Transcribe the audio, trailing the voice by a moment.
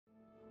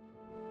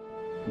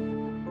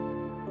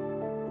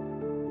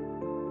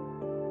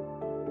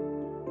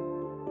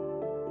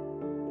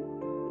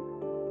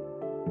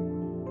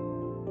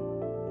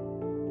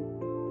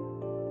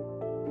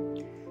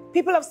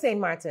People of St.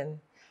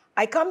 Martin,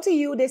 I come to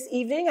you this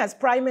evening as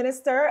Prime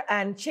Minister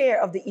and Chair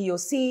of the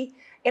EOC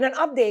in an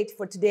update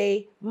for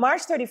today,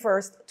 March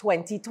 31st,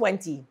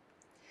 2020.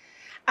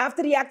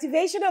 After the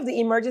activation of the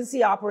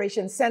Emergency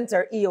Operations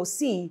Center,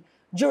 EOC,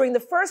 during the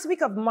first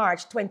week of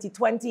March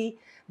 2020,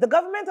 the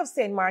government of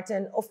St.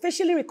 Martin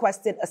officially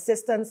requested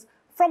assistance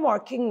from our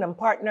kingdom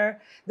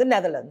partner, the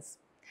Netherlands.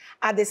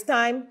 At this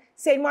time,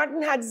 St.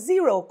 Martin had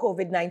 0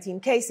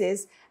 COVID-19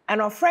 cases,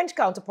 and our French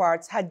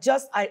counterparts had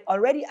just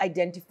already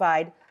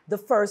identified the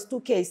first 2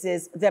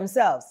 cases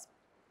themselves.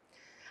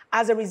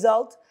 As a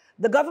result,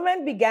 the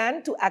government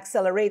began to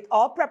accelerate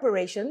all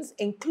preparations,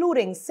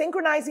 including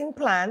synchronizing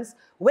plans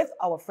with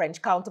our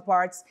French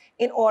counterparts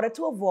in order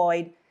to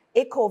avoid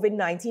a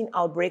COVID-19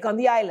 outbreak on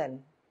the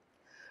island.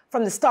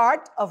 From the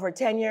start of her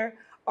tenure,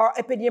 our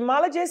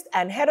epidemiologist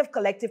and head of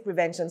collective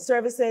prevention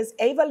services,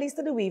 Ava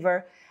Lista de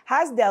Weaver,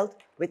 has dealt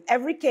with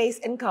every case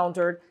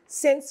encountered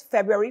since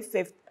February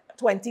 5th,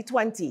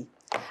 2020,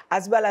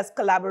 as well as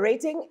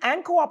collaborating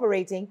and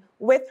cooperating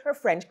with her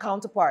French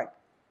counterpart.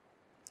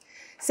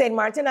 St.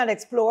 Martin had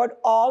explored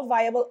all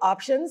viable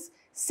options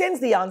since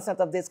the onset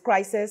of this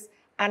crisis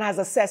and has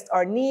assessed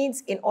our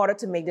needs in order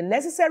to make the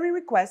necessary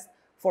requests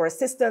for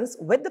assistance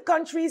with the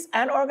countries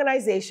and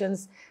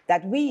organizations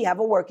that we have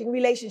a working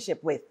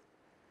relationship with.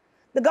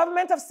 The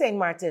government of St.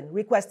 Martin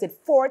requested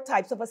 4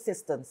 types of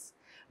assistance: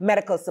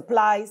 medical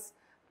supplies,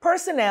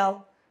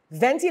 personnel,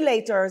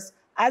 ventilators,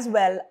 as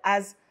well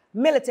as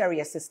military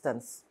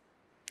assistance.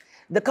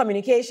 The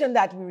communication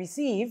that we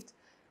received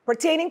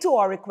pertaining to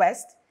our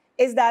request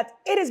is that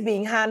it is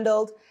being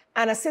handled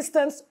and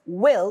assistance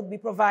will be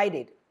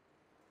provided.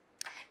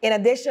 In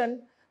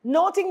addition,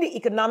 noting the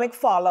economic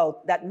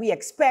fallout that we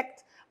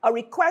expect, a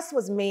request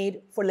was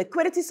made for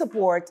liquidity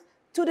support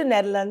to the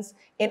Netherlands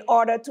in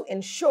order to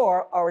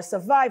ensure our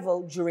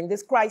survival during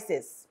this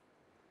crisis.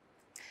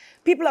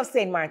 People of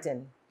St.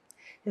 Martin,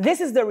 this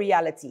is the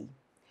reality.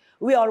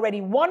 We are already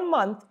 1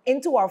 month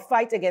into our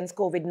fight against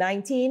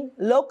COVID-19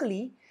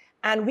 locally,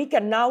 and we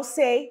can now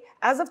say,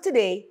 as of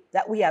today,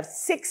 that we have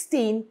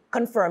 16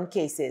 confirmed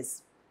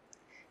cases.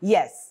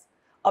 Yes,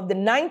 of the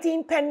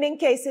 19 pending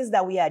cases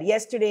that we had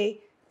yesterday,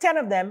 10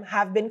 of them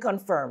have been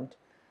confirmed,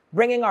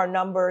 bringing our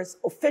numbers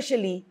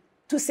officially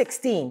to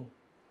 16.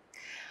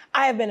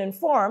 I have been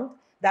informed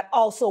that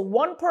also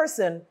 1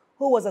 person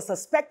who was a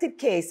suspected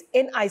case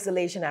in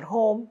isolation at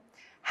home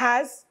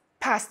has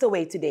passed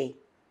away today,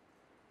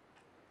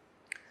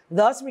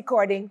 thus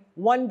recording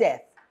 1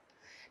 death.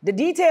 The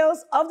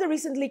details of the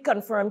recently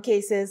confirmed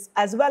cases,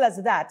 as well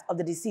as that of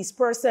the deceased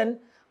person,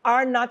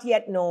 are not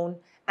yet known,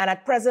 and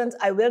at present,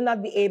 I will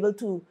not be able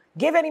to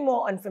give any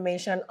more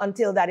information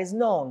until that is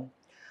known.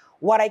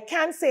 What I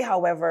can say,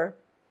 however,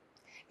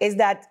 is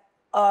that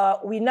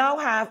we now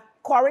have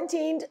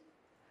quarantined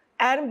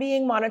and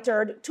being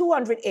monitored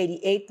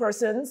 288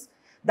 persons.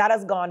 That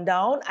has gone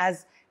down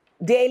as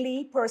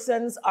daily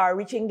persons are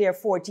reaching their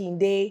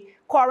 14-day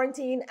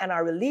quarantine and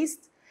are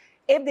released.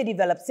 If they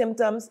develop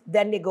symptoms,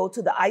 then they go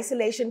to the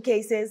isolation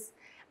cases,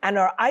 and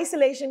our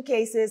isolation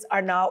cases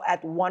are now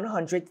at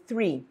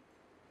 103.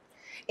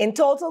 In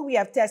total, we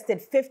have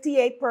tested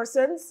 58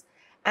 persons,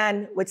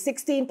 and with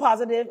 16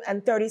 positive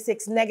and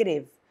 36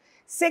 negative.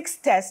 6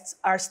 tests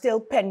are still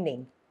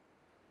pending.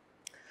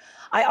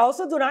 I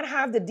also do not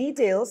have the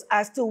details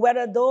as to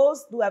whether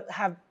those who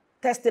have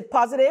tested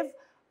positive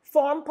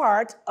form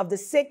part of the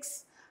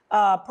 6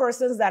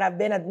 persons that have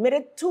been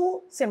admitted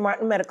to St.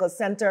 Martin Medical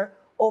Center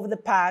over the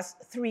past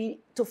 3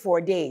 to 4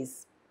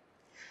 days.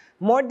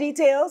 More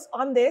details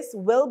on this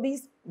will be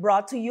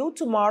brought to you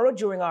tomorrow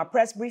during our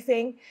press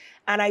briefing,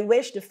 and I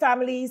wish the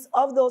families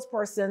of those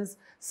persons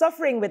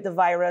suffering with the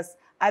virus,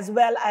 as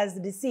well as the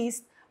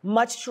deceased,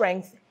 much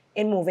strength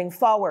in moving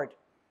forward.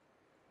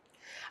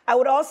 I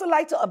would also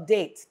like to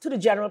update to the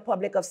general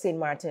public of St.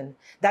 Martin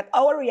that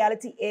our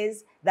reality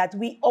is that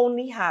we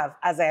only have,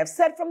 as I have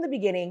said from the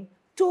beginning,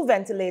 2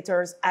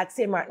 ventilators at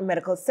St. Martin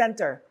Medical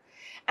Center.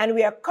 And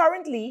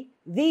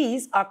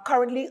these are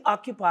currently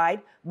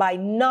occupied by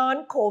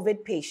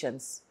non-COVID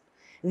patients.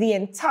 The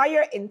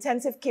entire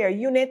intensive care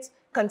unit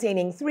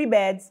containing 3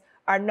 beds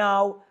are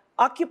now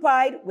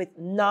occupied with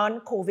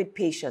non-COVID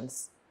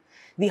patients.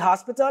 The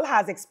hospital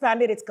has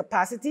expanded its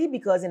capacity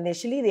because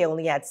initially they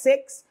only had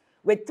 6.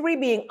 With 3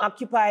 being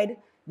occupied,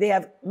 they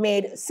have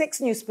made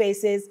 6 new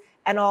spaces,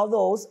 and all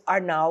those are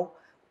now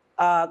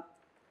at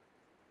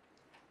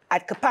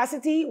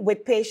capacity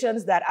with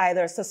patients that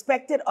either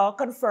suspected or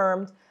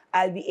confirmed.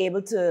 I'll be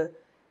able to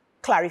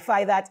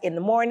clarify that in the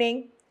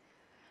morning.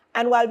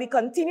 And while we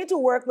continue to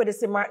work with the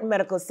St. Martin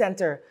Medical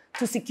Center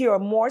to secure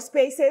more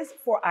spaces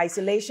for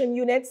isolation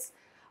units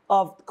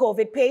of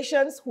COVID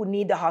patients who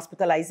need the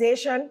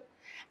hospitalization,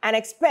 and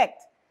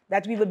expect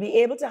that we will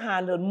be able to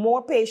handle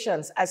more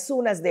patients as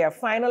soon as they are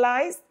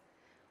finalized,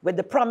 with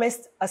the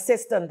promised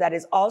assistance that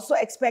is also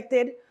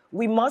expected,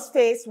 we must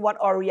face what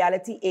our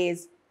reality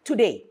is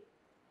today.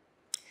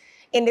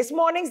 In this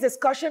morning's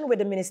discussion with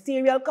the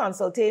ministerial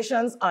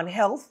consultations on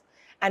health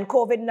and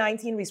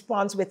COVID-19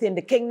 response within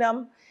the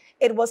kingdom,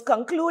 it was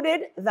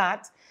concluded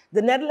that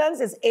the Netherlands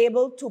is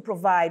able to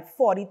provide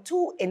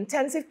 42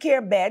 intensive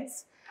care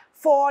beds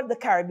for the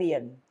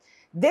Caribbean.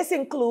 This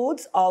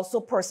includes also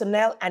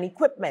personnel and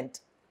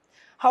equipment.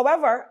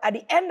 However, at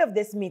the end of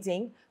this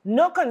meeting,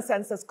 no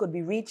consensus could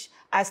be reached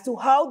as to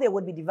how they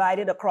would be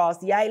divided across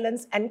the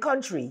islands and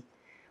countries.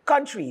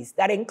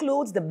 That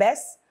includes the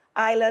BES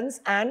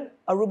Islands and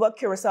Aruba,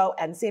 Curacao,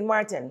 and St.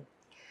 Martin.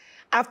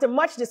 After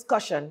much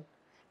discussion,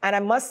 and I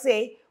must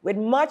say with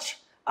much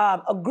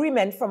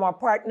agreement from our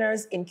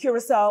partners in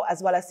Curacao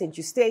as well as St.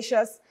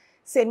 Eustatius,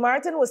 St.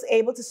 Martin was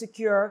able to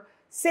secure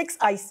 6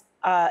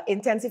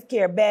 intensive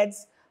care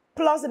beds,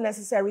 plus the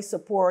necessary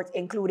support,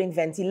 including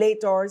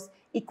ventilators,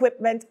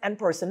 equipment, and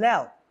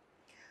personnel.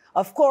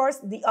 Of course,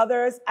 the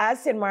others,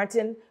 as St.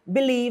 Martin,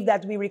 believe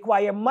that we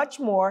require much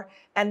more,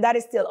 and that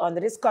is still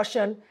under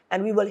discussion,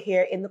 and we will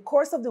hear in the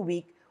course of the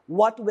week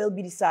what will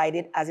be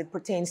decided as it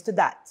pertains to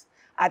that.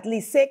 At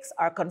least 6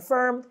 are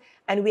confirmed,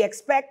 and we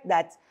expect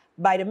that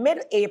by the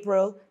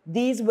mid-April,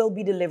 these will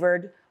be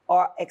delivered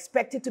or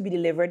expected to be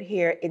delivered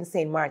here in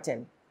St.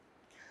 Martin,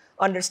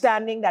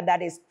 understanding that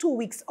that is 2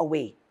 weeks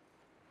away.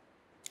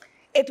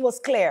 It was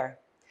clear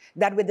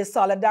that with the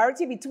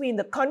solidarity between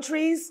the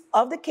countries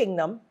of the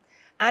kingdom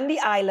and the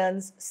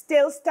islands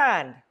still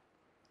stand,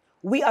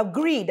 we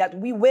agree that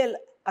we will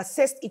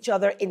assist each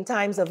other in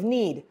times of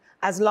need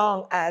as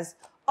long as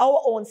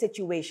our own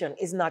situation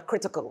is not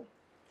critical.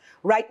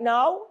 Right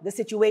now, the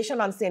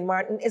situation on St.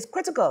 Martin is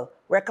critical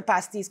where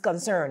capacity is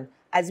concerned,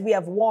 as we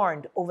have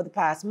warned over the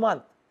past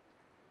month.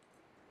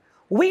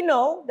 We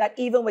know that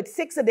even with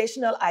 6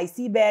 additional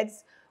IC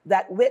beds,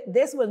 that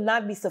this will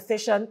not be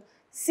sufficient,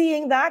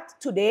 seeing that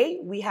today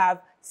we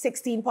have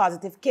 16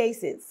 positive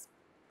cases.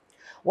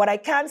 What I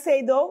can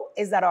say, though,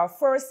 is that our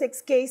first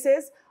 6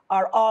 cases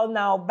are all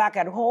now back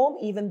at home,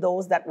 even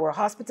those that were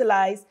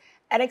hospitalized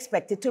and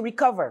expected to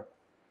recover.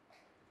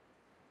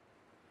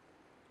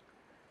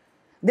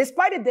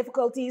 Despite the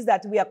difficulties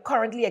that we are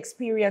currently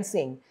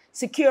experiencing,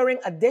 securing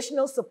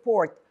additional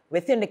support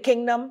within the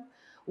kingdom,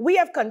 we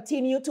have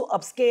continued to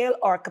upscale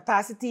our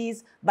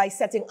capacities by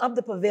setting up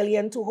the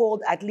pavilion to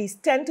hold at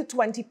least 10 to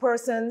 20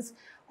 persons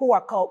who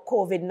are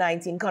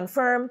COVID-19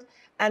 confirmed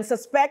and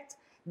suspect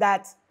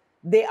that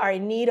they are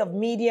in need of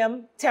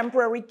medium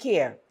temporary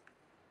care.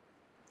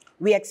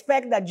 We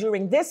expect that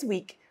during this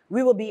week,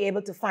 we will be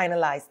able to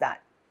finalize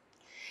that.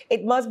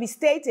 It must be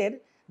stated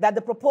that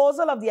the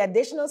proposal of the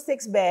additional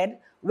 6 bed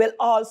will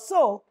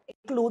also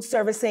include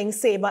servicing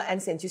Saba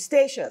and St.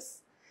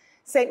 Eustatius.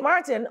 St.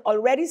 Martin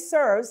already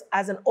serves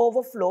as an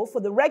overflow for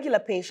the regular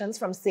patients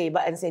from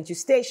Saba and St.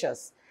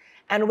 Eustatius.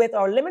 And with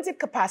our limited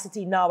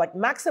capacity now at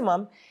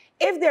maximum,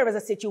 if there is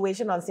a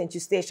situation on St.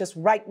 Eustatius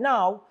right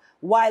now,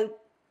 while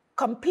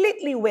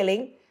completely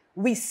willing,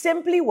 we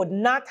simply would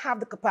not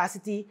have the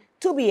capacity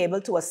to be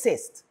able to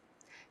assist.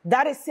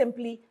 That is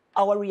simply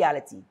our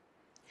reality.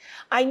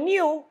 I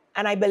knew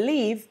and I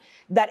believe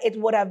that it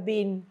would have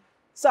been,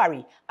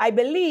 I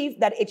believe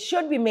that it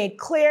should be made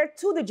clear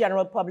to the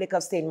general public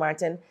of St.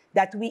 Martin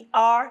that we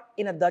are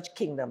in a Dutch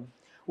kingdom.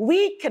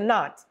 We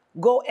cannot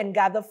go and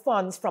gather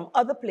funds from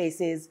other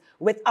places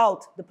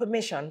without the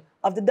permission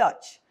of the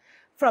Dutch.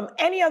 From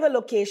any other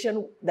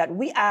location that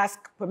we ask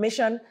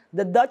permission,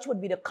 the Dutch would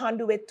be the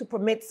conduit to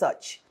permit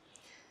such.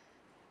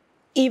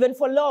 Even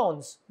for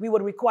loans, we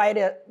would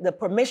require the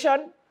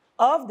permission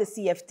of the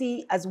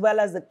CFT as well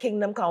as the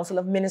Kingdom Council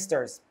of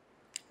Ministers.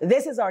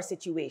 This is our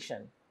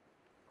situation.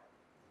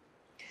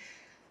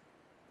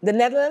 The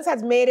Netherlands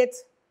has made it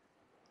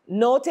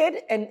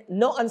noted in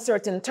no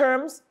uncertain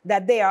terms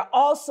that they are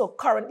also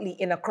currently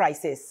in a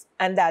crisis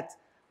and that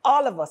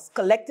all of us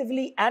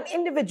collectively and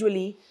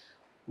individually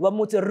we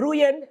moeten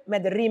roeien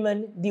met de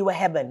riemen die we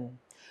hebben,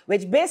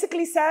 which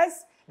basically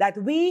says that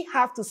we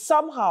have to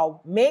somehow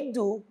make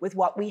do with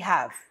what we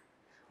have.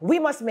 We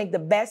must make the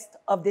best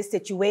of this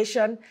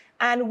situation,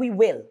 and we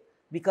will,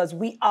 because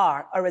we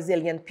are a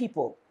resilient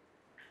people.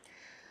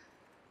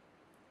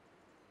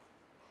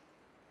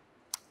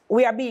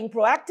 We are being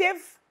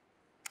proactive,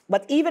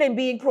 but even in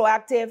being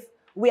proactive,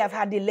 we have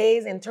had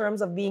delays in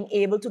terms of being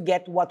able to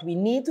get what we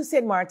need to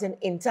St. Martin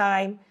in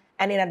time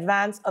and in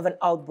advance of an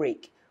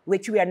outbreak,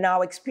 which we are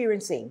now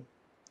experiencing.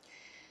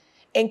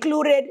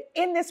 Included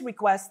in this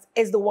request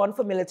is the one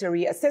for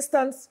military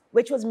assistance,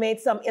 which was made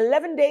some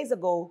 11 days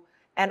ago,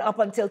 and up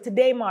until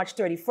today, March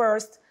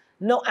 31st,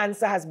 no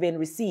answer has been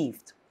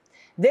received.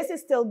 This is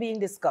still being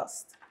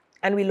discussed,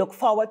 and we look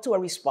forward to a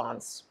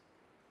response.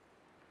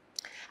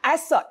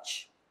 As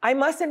such, I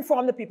must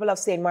inform the people of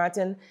St.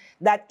 Martin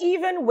that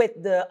even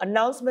with the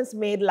announcements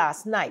made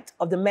last night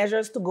of the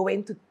measures to go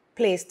into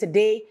place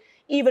today,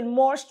 even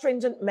more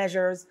stringent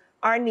measures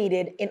are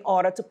needed in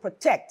order to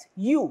protect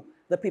you,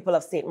 the people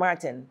of St.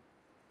 Martin.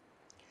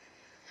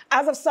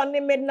 As of Sunday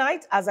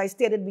midnight, as I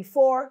stated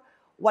before,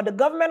 what the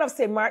government of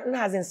St. Martin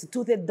has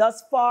instituted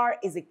thus far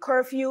is a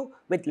curfew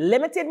with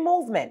limited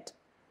movement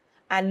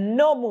and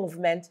no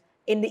movement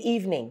in the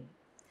evening.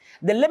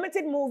 The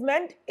limited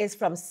movement is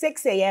from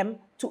 6 a.m.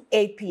 to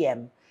 8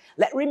 p.m.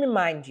 Let me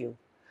remind you,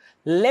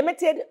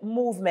 limited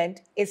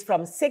movement is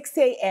from 6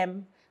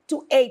 a.m.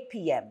 to 8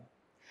 p.m.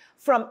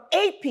 From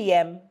 8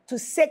 p.m. to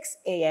 6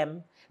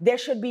 a.m., there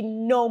should be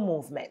no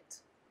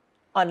movement,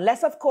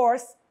 unless, of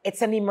course,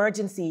 it's an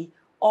emergency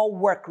or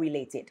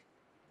work-related.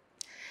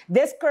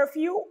 This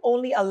curfew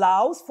only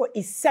allows for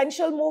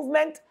essential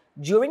movement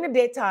during the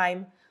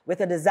daytime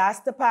with a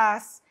disaster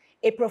pass,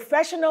 a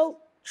professional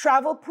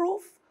travel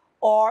proof,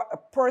 or a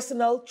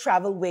personal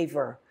travel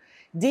waiver.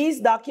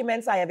 These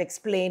documents I have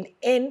explained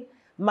in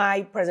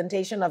my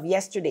presentation of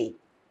yesterday,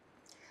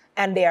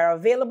 and they are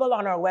available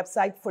on our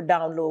website for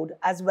download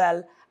as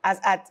well as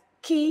at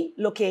key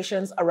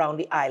locations around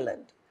the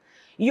island.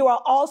 You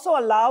are also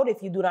allowed,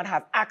 if you do not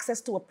have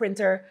access to a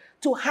printer,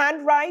 to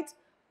handwrite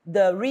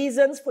the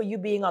reasons for you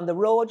being on the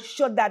road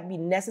should that be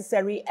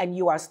necessary and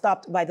you are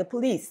stopped by the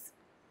police.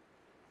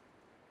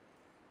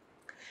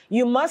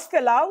 You must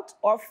fill out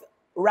or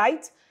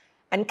write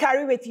and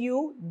carry with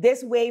you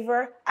this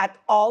waiver at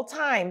all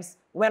times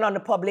when on the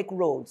public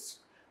roads,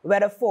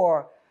 whether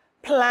for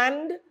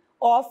planned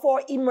or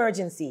for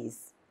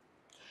emergencies.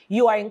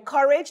 You are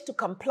encouraged to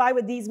comply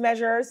with these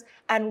measures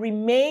and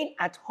remain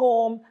at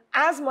home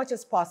as much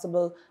as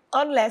possible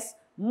unless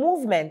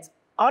movement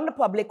on the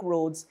public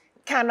roads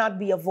cannot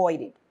be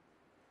avoided.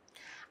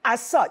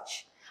 As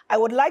such, I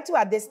would like to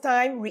at this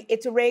time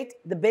reiterate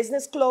the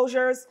business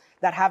closures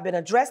that have been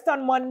addressed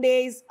on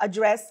Monday's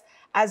address,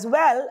 as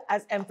well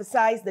as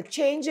emphasize the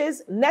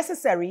changes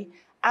necessary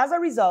as a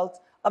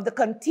result of the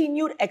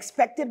continued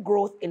expected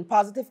growth in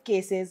positive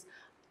cases,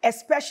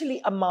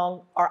 especially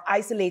among our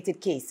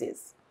isolated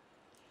cases.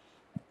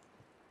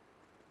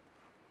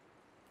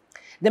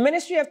 The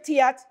Ministry of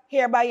TIAT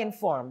hereby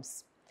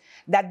informs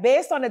that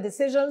based on the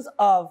decisions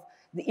of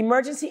the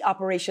Emergency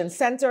Operations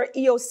Center,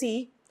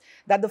 EOC,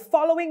 that the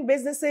following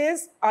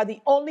businesses are the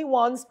only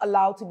ones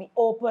allowed to be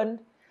opened,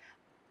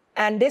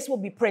 and this will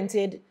be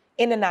printed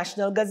in the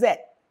National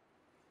Gazette.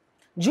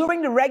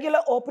 During the regular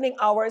opening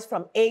hours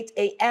from 8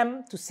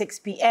 a.m. to 6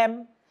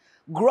 p.m.,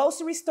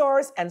 grocery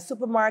stores and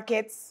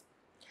supermarkets,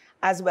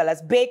 as well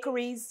as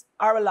bakeries,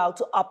 are allowed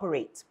to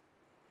operate.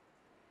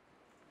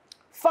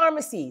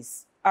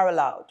 Pharmacies are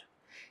allowed.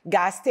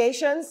 Gas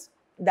stations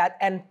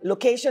and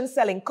locations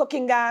selling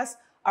cooking gas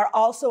are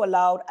also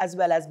allowed, as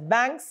well as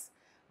banks,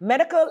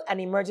 medical and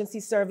emergency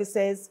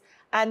services,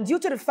 and due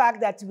to the fact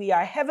that we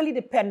are heavily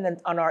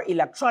dependent on our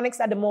electronics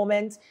at the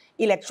moment,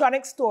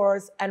 electronic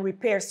stores and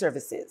repair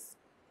services.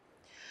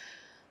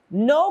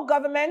 No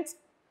government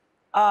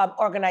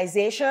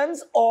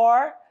organizations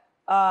or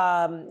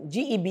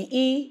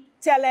GEBE,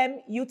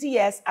 TELEM,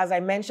 UTS, as I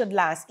mentioned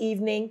last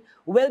evening,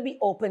 will be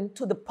open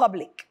to the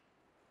public.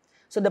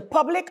 So the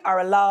public are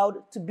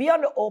allowed to be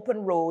on the open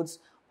roads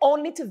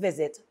only to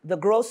visit the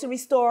grocery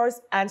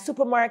stores and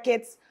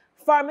supermarkets,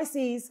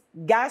 pharmacies,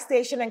 gas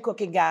station and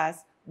cooking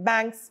gas,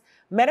 banks,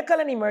 medical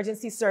and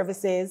emergency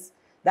services.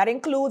 That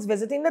includes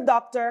visiting the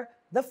doctor,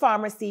 the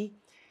pharmacy,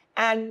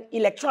 and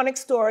electronic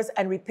stores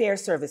and repair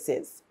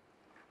services.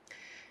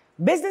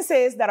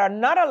 Businesses that are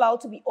not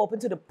allowed to be open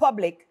to the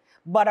public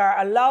but are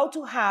allowed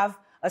to have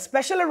a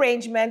special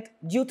arrangement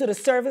due to the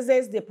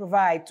services they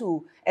provide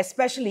to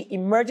especially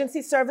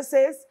emergency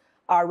services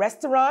are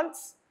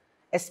restaurants,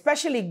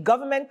 especially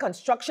government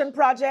construction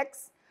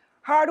projects,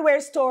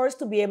 hardware stores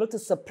to be able to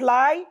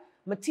supply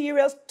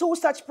materials to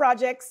such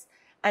projects,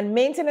 and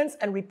maintenance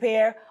and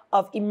repair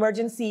of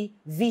emergency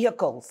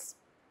vehicles.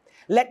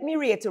 Let me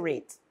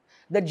reiterate,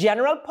 the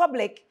general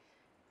public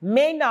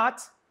may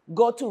not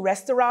go to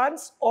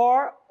restaurants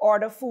or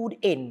order food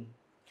in.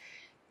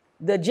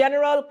 The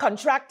general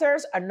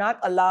contractors are not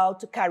allowed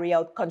to carry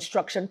out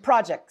construction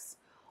projects.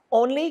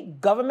 Only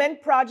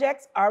government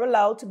projects are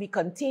allowed to be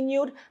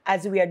continued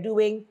as we are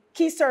doing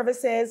key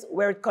services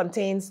where it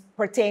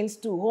pertains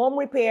to home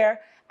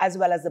repair as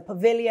well as the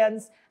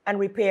pavilions and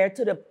repair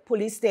to the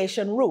police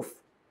station roof.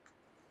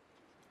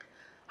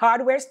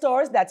 Hardware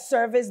stores that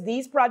service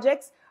these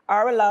projects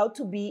are allowed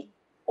to be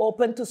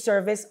open to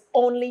service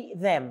only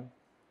them.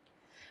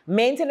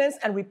 Maintenance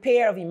and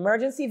repair of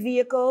emergency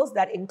vehicles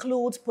that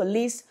includes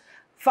police,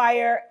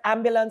 fire,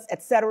 ambulance,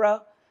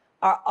 etc.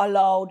 are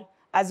allowed,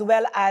 as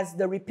well as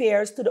the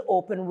repairs to the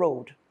open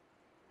road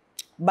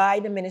by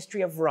the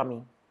Ministry of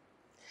Rummy.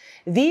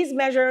 These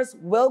measures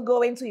will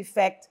go into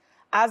effect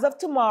as of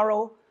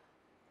tomorrow,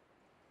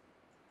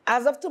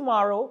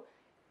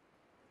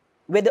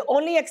 with the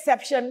only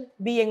exception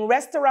being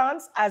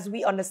restaurants, as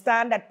we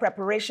understand that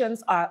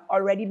preparations are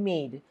already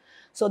made.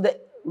 So the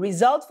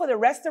results for the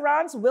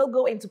restaurants will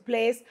go into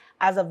place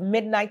as of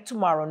midnight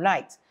tomorrow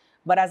night.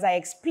 But as I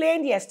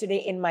explained yesterday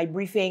in my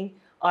briefing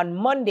on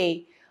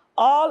Monday,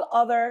 all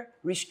other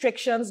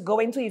restrictions go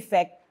into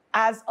effect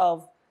as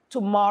of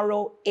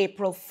tomorrow,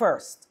 April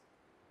 1st.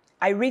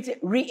 I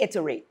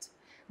reiterate,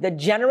 the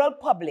general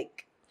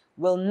public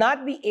will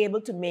not be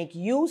able to make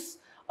use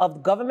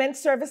of government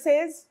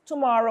services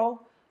tomorrow,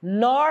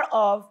 nor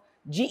of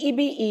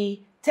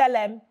GEBE,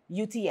 TELEM,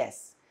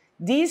 UTS.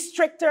 These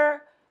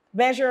stricter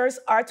measures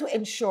are to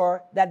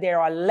ensure that there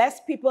are less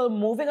people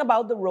moving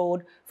about the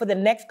road for the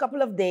next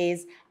couple of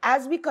days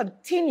as we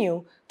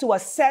continue to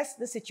assess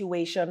the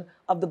situation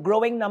of the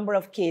growing number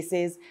of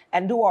cases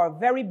and do our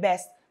very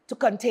best to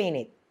contain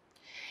it.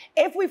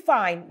 If we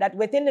find that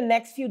within the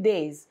next few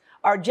days,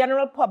 our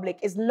general public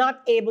is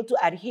not able to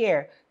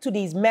adhere to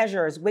these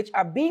measures which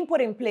are being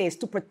put in place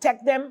to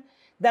protect them,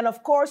 then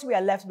of course we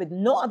are left with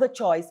no other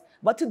choice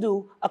but to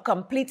do a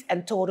complete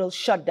and total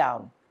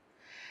shutdown.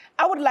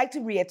 I would like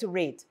to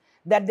reiterate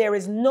that there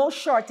is no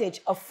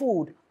shortage of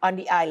food on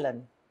the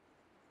island.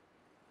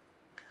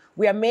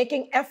 We are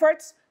making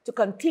efforts to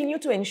continue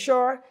to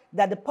ensure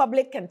that the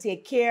public can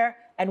take care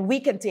and we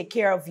can take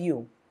care of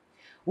you.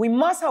 We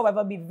must,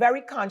 however, be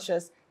very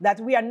conscious that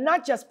we are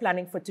not just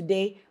planning for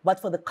today,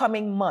 but for the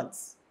coming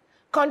months.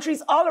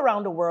 Countries all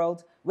around the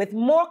world with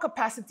more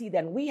capacity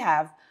than we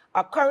have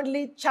are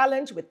currently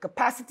challenged with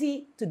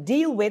capacity to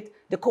deal with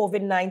the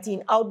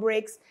COVID-19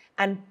 outbreaks,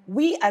 and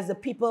we as a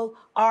people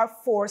are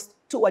forced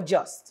to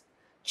adjust,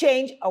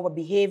 change our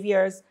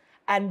behaviors,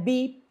 and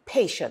be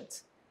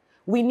patient.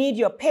 We need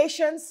your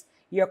patience,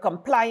 your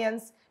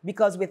compliance,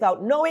 because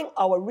without knowing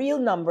our real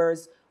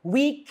numbers,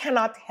 we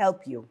cannot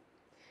help you.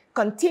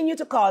 Continue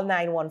to call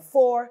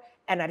 914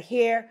 and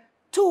adhere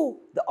to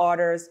the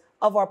orders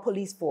of our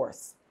police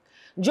force.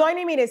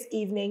 Joining me this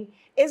evening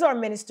is our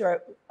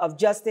Minister of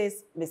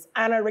Justice, Ms.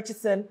 Anna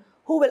Richardson,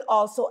 who will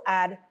also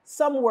add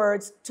some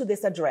words to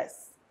this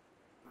address.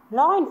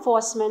 Law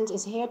enforcement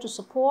is here to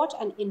support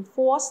and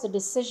enforce the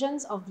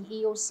decisions of the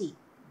EOC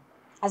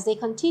as they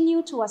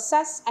continue to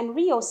assess and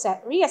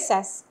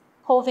reassess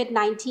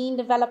COVID-19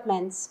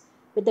 developments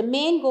with the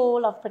main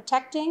goal of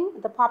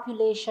protecting the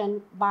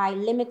population by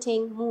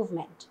limiting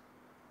movement.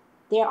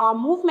 There are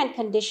movement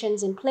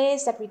conditions in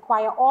place that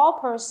require all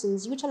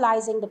persons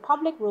utilizing the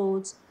public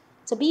roads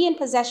to be in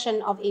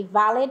possession of a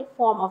valid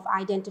form of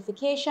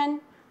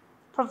identification,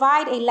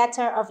 provide a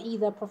letter of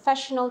either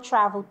professional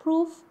travel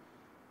proof,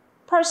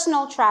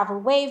 personal travel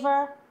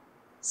waiver,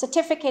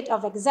 certificate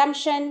of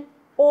exemption,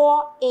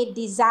 or a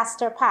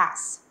disaster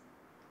pass.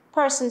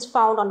 Persons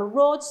found on the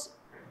roads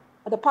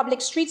or the public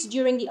streets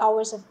during the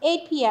hours of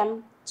 8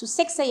 p.m. to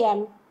 6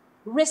 a.m.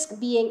 risk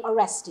being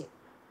arrested.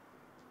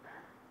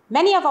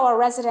 Many of our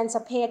residents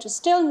appear to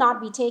still not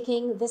be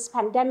taking this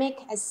pandemic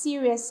as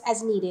serious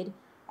as needed,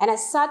 and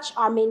as such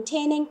are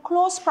maintaining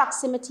close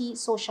proximity,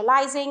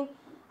 socializing,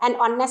 and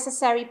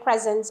unnecessary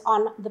presence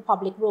on the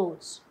public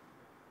roads.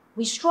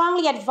 We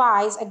strongly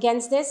advise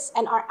against this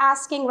and are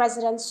asking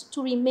residents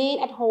to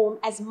remain at home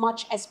as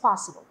much as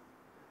possible.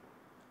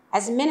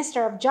 As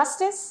Minister of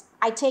Justice,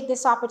 I take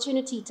this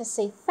opportunity to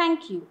say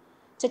thank you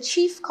to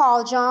Chief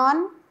Carl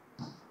John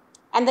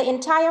and the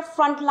entire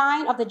front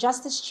line of the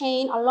justice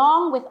chain,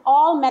 along with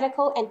all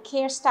medical and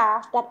care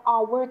staff that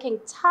are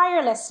working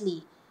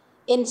tirelessly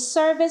in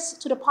service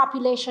to the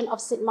population of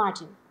St.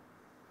 Martin.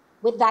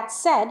 With that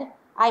said,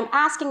 I'm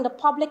asking the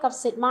public of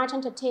St.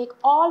 Martin to take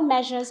all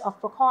measures of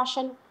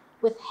precaution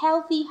with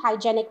healthy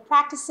hygienic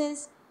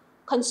practices,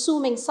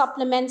 consuming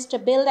supplements to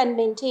build and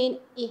maintain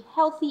a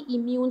healthy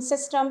immune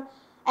system,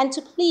 and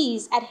to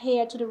please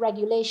adhere to the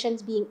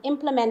regulations being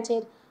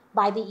implemented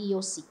by the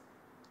EOC.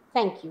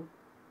 Thank you.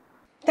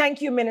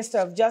 Thank you, Minister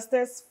of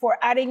Justice, for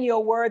adding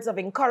your words of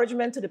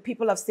encouragement to the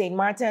people of St.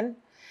 Martin.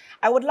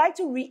 I would like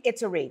to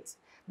reiterate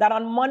that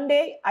on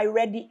Monday, I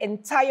read the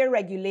entire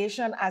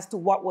regulation as to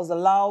what was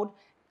allowed,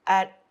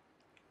 and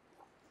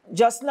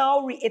just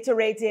now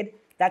reiterated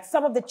that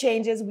some of the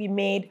changes we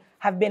made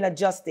have been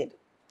adjusted.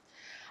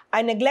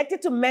 I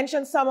neglected to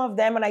mention some of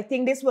them, and I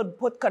think this will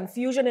put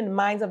confusion in the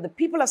minds of the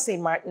people of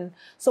St. Martin,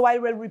 so I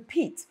will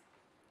repeat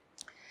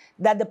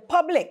that the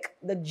public,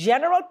 the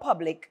general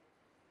public,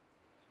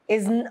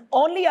 is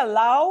only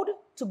allowed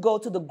to go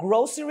to the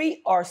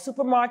grocery or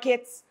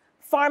supermarkets,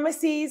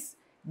 pharmacies,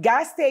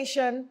 gas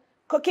station,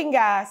 cooking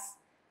gas,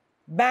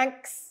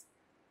 banks,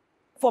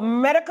 for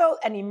medical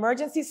and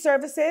emergency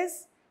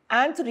services,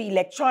 and to the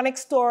electronic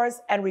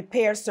stores and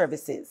repair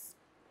services.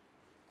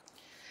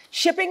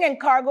 Shipping and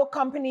cargo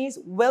companies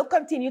will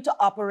continue to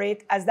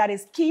operate as that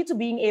is key to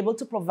being able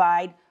to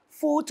provide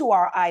food to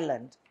our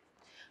island.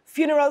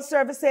 Funeral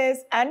services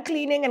and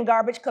cleaning and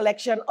garbage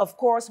collection, of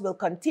course, will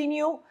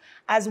continue,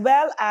 as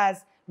well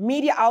as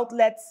media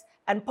outlets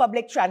and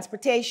public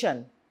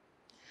transportation.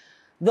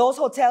 Those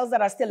hotels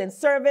that are still in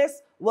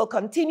service will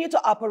continue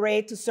to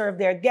operate to serve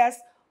their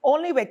guests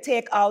only with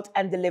takeout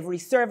and delivery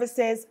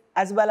services,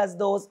 as well as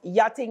those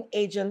yachting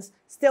agents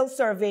still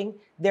serving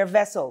their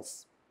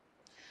vessels.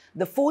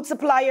 The food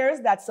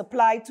suppliers that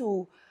supply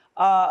to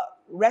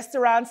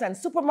restaurants and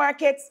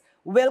supermarkets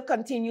will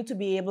continue to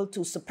be able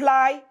to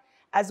supply,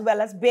 as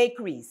well as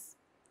bakeries.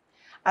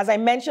 As I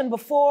mentioned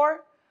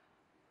before,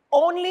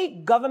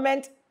 only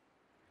government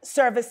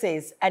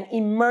services and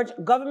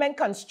government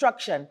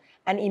construction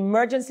and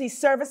emergency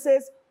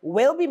services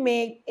will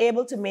be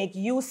able to make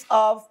use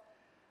of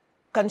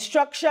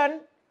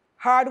construction,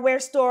 hardware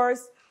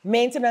stores,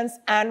 maintenance,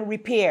 and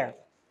repair.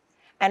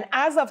 And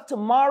as of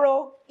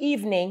tomorrow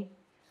evening,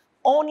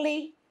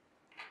 only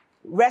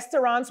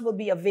restaurants will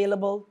be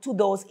available to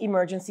those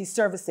emergency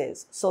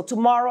services. So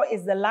tomorrow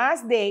is the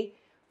last day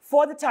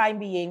for the time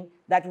being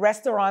that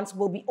restaurants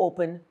will be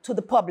open to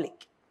the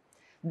public.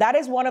 That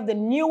is one of the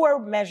newer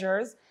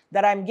measures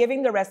that I'm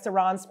giving the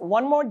restaurants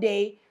one more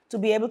day to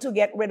be able to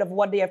get rid of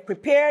what they have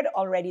prepared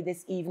already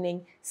this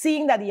evening,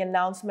 seeing that the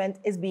announcement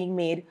is being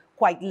made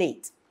quite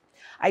late.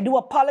 I do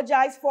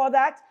apologize for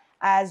that,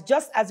 as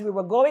just as we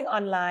were going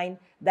online,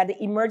 that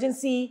the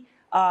emergency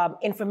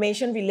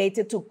information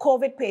related to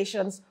COVID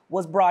patients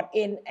was brought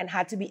in and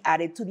had to be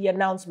added to the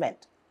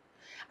announcement.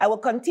 I will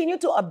continue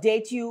to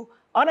update you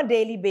on a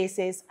daily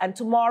basis, and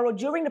tomorrow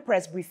during the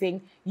press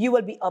briefing, you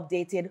will be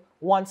updated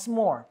once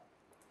more.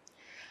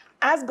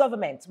 As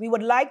government, we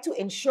would like to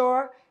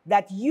ensure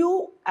that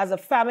you as a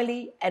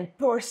family and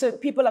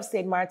people of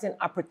St. Martin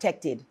are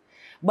protected,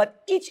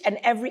 but each and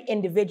every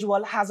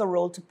individual has a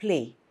role to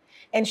play.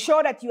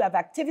 Ensure that you have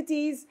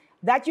activities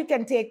that you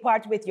can take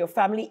part with your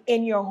family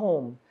in your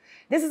home.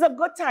 This is a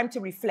good time to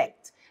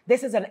reflect.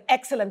 This is an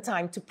excellent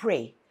time to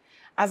pray.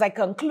 As I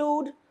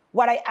conclude,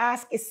 what I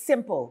ask is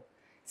simple.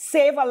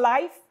 Save a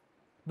life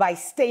by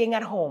staying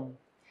at home.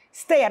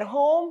 Stay at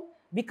home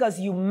because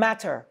you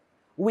matter.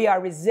 We are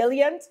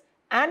resilient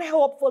and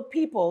hopeful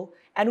people,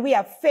 and we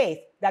have faith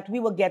that we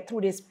will get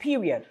through this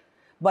period.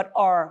 But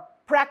our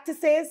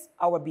practices,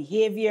 our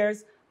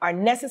behaviors are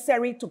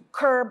necessary to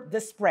curb the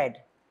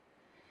spread.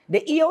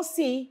 The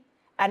EOC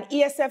and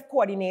ESF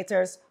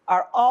coordinators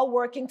are all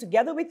working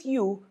together with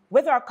you,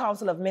 with our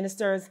Council of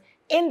Ministers,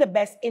 in the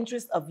best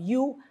interest of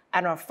you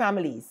and our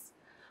families.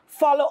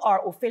 Follow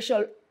our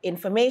official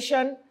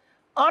information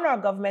on our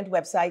government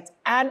website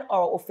and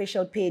our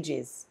official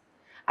pages.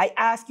 I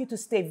ask you to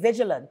stay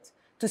vigilant,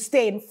 to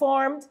stay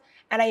informed,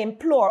 and I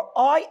implore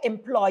all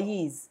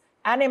employees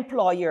and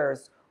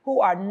employers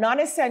who are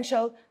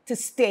non-essential to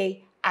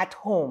stay at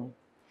home.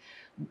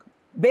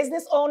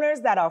 Business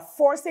owners that are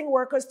forcing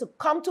workers to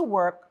come to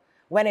work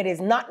when it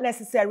is not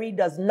necessary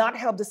does not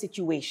help the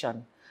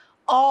situation.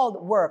 All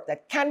work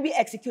that can be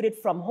executed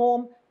from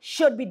home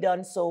should be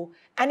done so,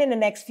 and in the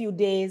next few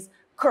days,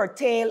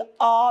 curtail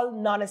all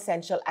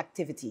non-essential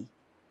activity.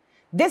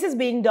 This is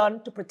being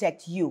done to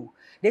protect you.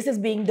 This is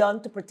being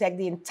done to protect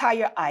the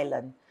entire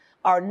island.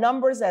 Our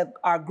numbers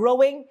are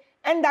growing,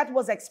 and that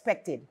was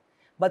expected.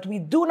 But we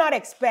do not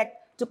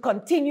expect to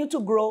continue to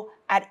grow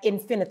ad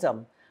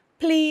infinitum.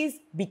 Please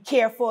be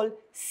careful,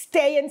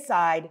 stay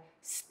inside,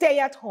 stay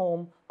at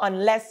home,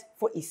 unless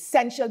for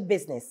essential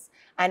business.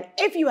 And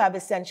if you have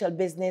essential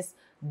business,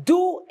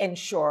 do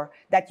ensure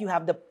that you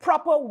have the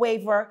proper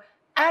waiver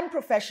and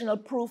professional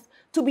proof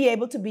to be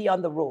able to be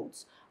on the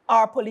roads.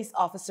 Our police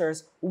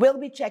officers will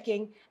be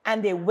checking,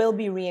 and they will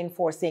be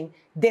reinforcing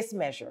this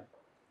measure.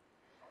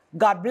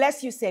 God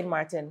bless you, St.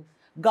 Martin.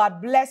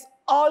 God bless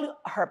all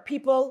her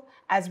people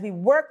as we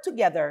work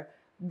together,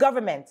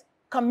 government,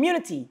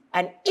 community,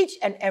 and each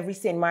and every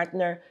St.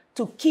 Martiner,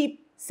 to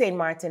keep St.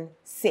 Martin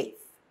safe.